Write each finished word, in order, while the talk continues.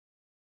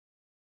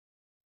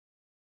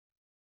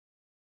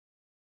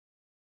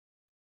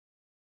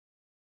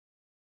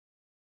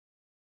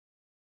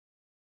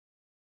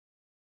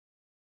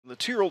The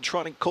 2-year-old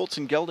trotting colts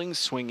and geldings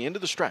swing into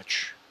the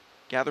stretch,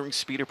 gathering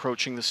speed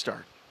approaching the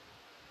start.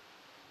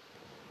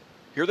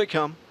 Here they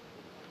come,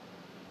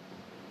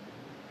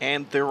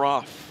 and they're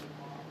off.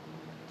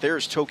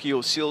 There's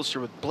Tokyo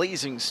Sealster with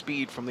blazing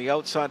speed from the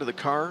outside of the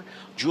car.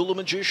 Jula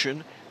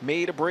Magician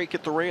made a break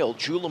at the rail.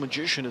 Jula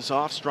Magician is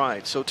off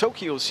stride. So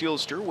Tokyo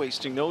Sealster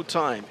wasting no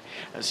time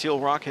as he'll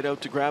rocket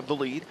out to grab the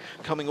lead.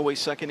 Coming away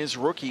second is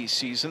Rookie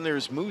Season.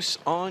 There's Moose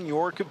on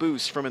Your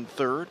Caboose from in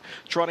third.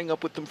 Trotting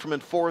up with them from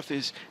in fourth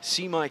is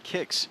See My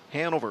Kicks,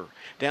 Hanover.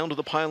 Down to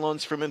the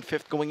pylons from in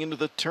fifth going into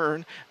the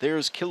turn.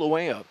 There's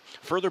Kilauea.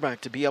 Further back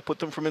to be up with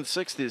them from in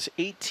sixth is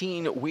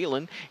 18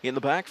 Whelan. In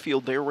the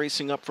backfield they're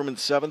racing up from in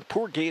seventh.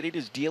 Poor Gated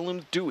is dealing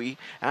with Dewey.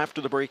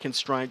 After the break in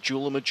stride,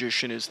 Jula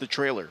Magician is the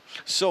trailer.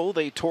 So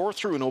they tore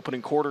through an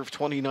opening quarter of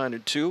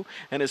 29-2,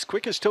 and as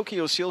quick as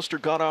Tokyo Sealster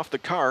got off the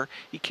car,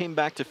 he came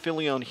back to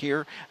Philion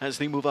here as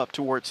they move up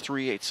towards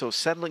 3/8. So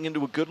settling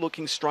into a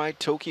good-looking stride,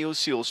 Tokyo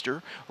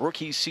Sealster.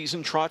 Rookie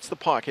Season trots the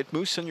pocket.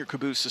 Moose on Your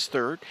Caboose is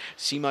third.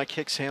 See My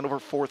Kicks, Hanover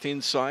fourth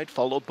inside,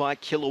 followed by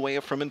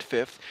Kilauea from in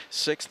fifth.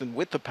 Sixth and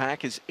with the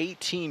pack is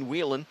 18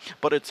 Whelan,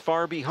 but it's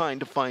far behind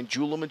to find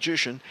Jula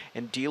Magician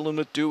and dealing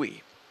with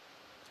Dewey.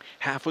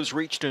 Half was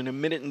reached in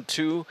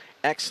 1:02.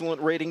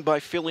 Excellent rating by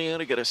Philion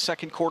to get a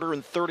second quarter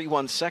in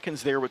 31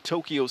 seconds there with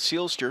Tokyo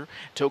Sealster.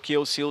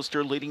 Tokyo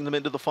Sealster leading them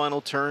into the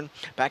final turn.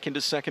 Back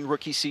into second,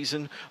 Rookie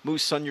Season.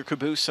 Moose on Your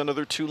Caboose,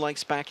 another 2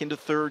 lengths back into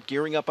third.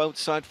 Gearing up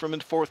outside from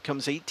in fourth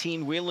comes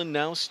 18 Whelan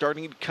now,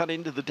 starting to cut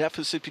into the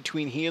deficit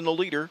between he and the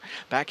leader.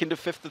 Back into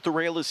fifth at the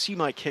rail is See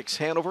My Kicks,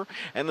 Hanover.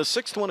 And the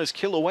sixth one is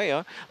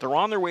Kilauea. They're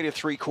on their way to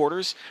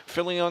 3/4.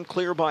 Philion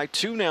clear by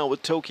 2 now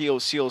with Tokyo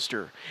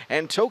Sealster.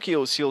 And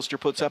Tokyo Sealster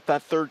puts up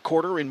that third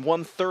quarter in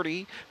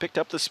 1:30. Picked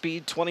up the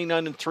speed,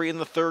 29-3 in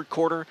the third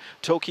quarter.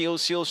 Tokyo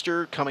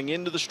Sealster coming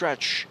into the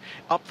stretch.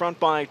 Up front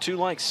by 2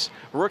 lengths.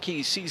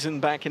 Rookie Season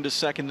back into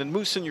second, and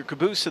Moose in Your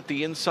Caboose at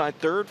the inside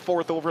third.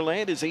 Fourth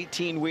overland is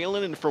 18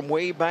 Whelan, and from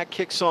way back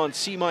kicks on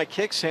See My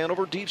Kicks,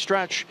 Hanover deep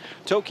stretch.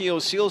 Tokyo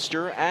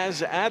Sealster,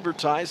 as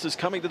advertised, is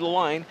coming to the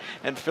line,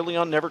 and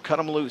Philion never cut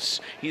him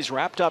loose. He's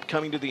wrapped up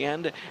coming to the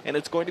end, and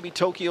it's going to be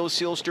Tokyo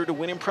Sealster to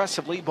win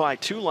impressively by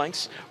 2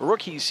 lengths.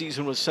 Rookie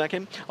Season was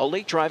second. A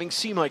late driving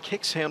See My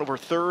Kicks, Hanover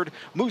third.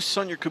 Moose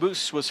on Your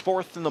Caboose was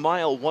fourth in the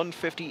mile,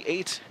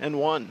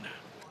 1:58.1.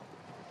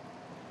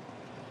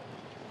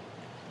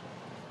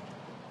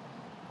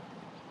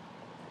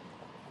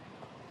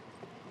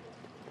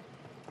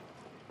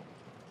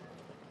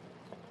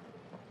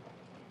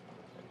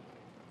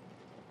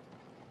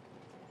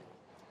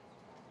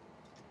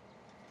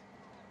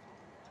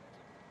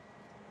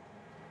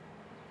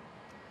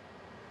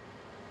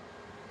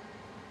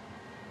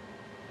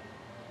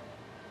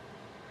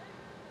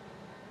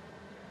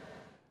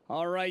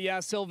 All right, yeah,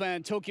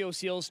 Sylvain, Tokyo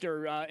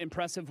Sealster,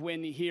 impressive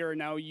win here.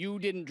 Now, you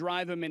didn't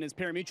drive him in his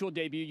pari-mutuel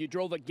debut. You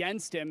drove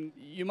against him.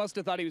 You must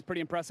have thought he was pretty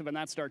impressive in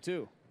that start,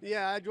 too.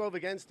 Yeah, I drove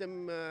against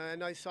him,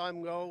 and I saw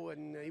him go,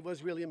 and he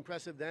was really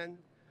impressive then.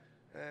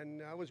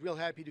 And I was real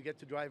happy to get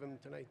to drive him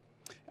tonight.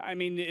 I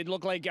mean, it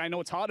looked like, I know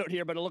it's hot out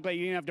here, but it looked like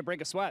you didn't have to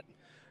break a sweat.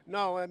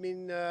 No, I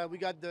mean, we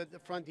got the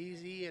front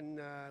easy,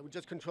 and we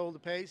just controlled the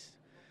pace.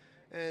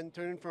 And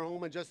turning for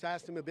home, I just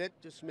asked him a bit,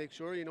 just to make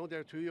sure,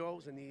 they're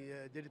 2-year-olds, and he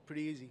did it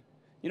pretty easy.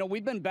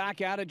 We've been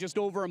back at it just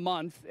over a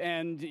month,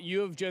 and you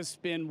have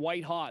just been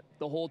white hot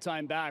the whole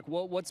time back.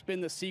 What's been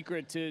the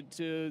secret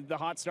to the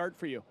hot start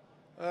for you?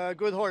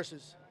 Good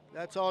horses.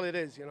 That's all it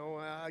is,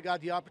 I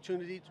got the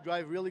opportunity to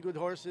drive really good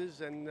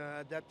horses, and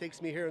that takes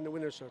me here in the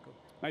winner's circle.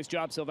 Nice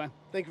job, Sylvain.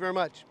 Thank you very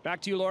much.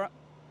 Back to you, Laura.